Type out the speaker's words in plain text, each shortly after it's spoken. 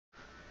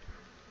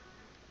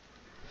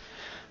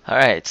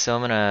Alright, so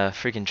I'm gonna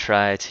freaking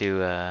try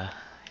to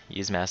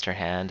use Master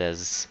Hand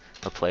as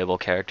a playable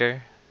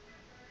character.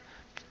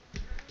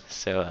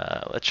 So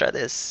let's try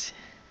this.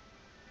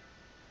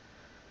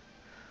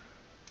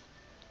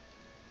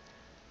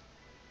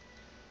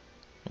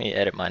 Let me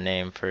edit my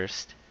name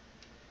first.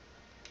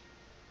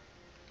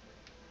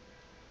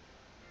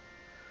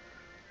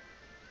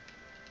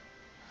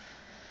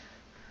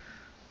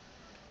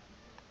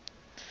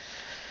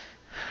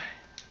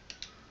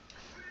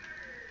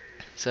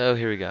 So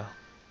here we go.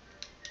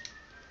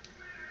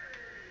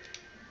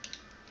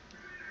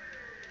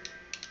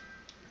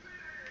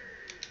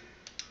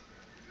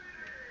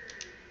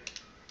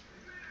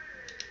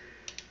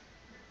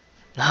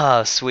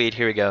 Ah, sweet,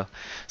 here we go.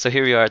 So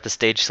here we are at the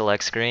stage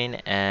select screen,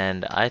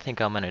 and I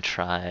think I'm gonna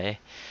try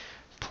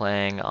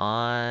playing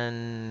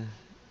on...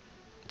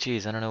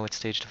 Geez, I don't know what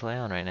stage to play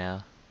on right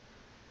now.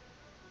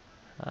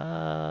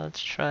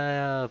 Let's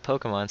try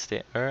Pokemon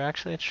Stadium, or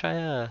actually let's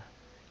try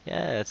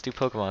yeah, let's do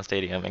Pokemon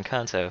Stadium in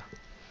Kanto.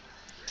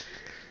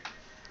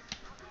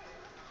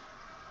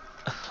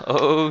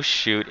 Oh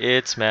shoot,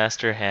 it's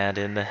Master Hand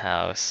in the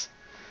house.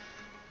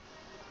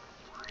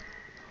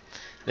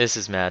 This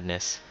is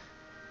madness.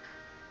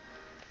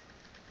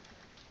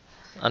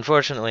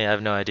 Unfortunately, I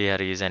have no idea how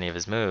to use any of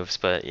his moves,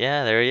 but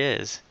yeah, there he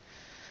is.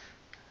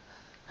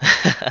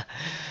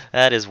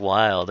 That is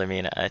wild. I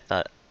mean, I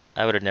thought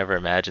I would have never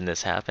imagined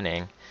this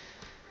happening.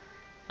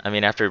 I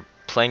mean, after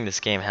playing this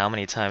game how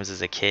many times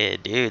as a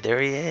kid, dude,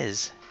 there he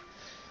is.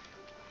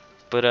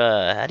 But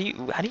how do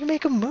you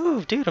make a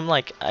move, dude? I'm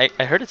like, I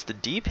heard it's the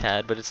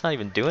D-pad, but it's not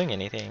even doing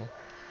anything.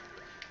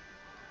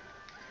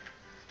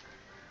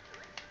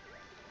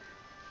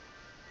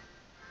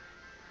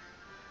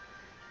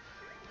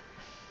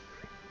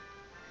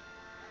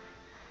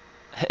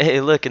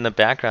 Hey, look in the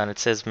background, it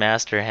says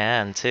Master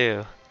Hand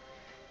too.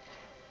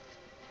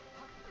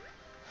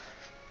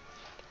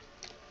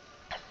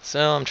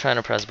 So I'm trying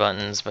to press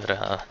buttons,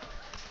 but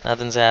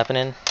nothing's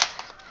happening.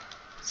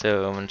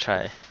 So I'm gonna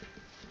try.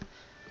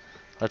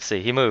 Let's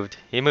see. He moved.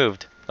 He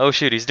moved. Oh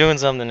shoot, he's doing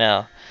something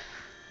now.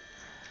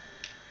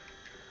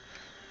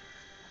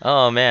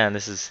 Oh man,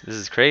 this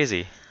is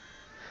crazy.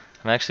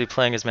 I'm actually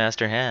playing as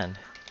Master Hand.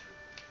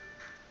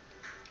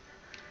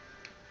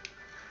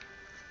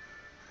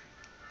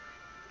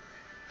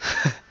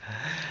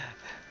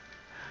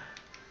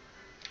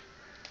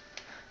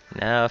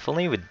 Now, if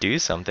only he would do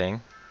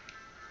something.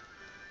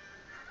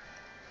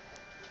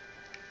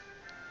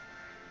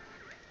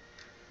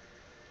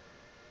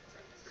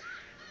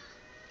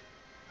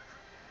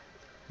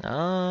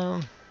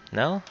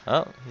 No?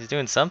 Oh, he's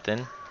doing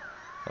something.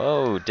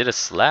 Whoa, did a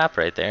slap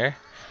right there.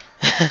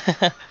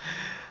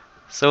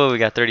 So we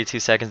got 32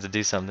 seconds to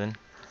do something.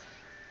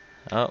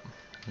 Oh,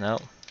 no.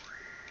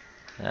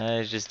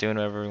 He's just doing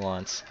whatever he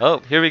wants. Oh,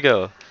 here we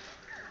go.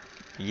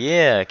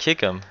 Yeah,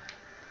 kick him.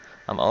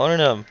 I'm owning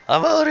him.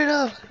 I'm owning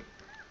him.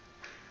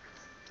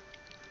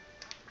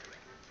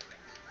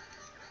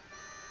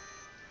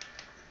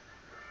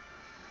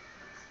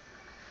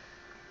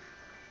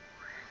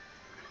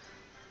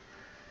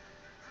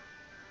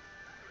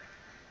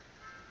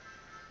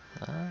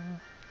 Uh,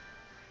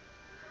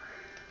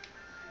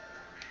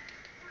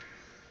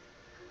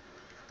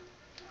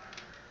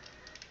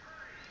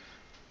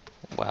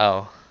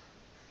 wow.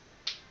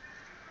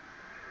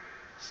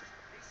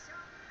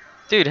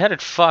 Dude, how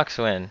did Fox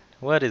win?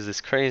 What is this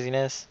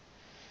craziness?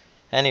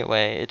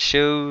 Anyway, it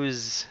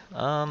shows,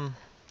 what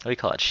do you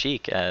call it,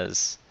 Chic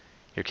as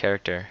your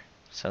character.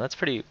 So that's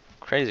pretty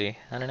crazy.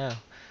 I don't know.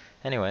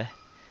 Anyway,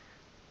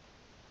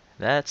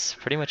 that's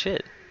pretty much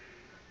it.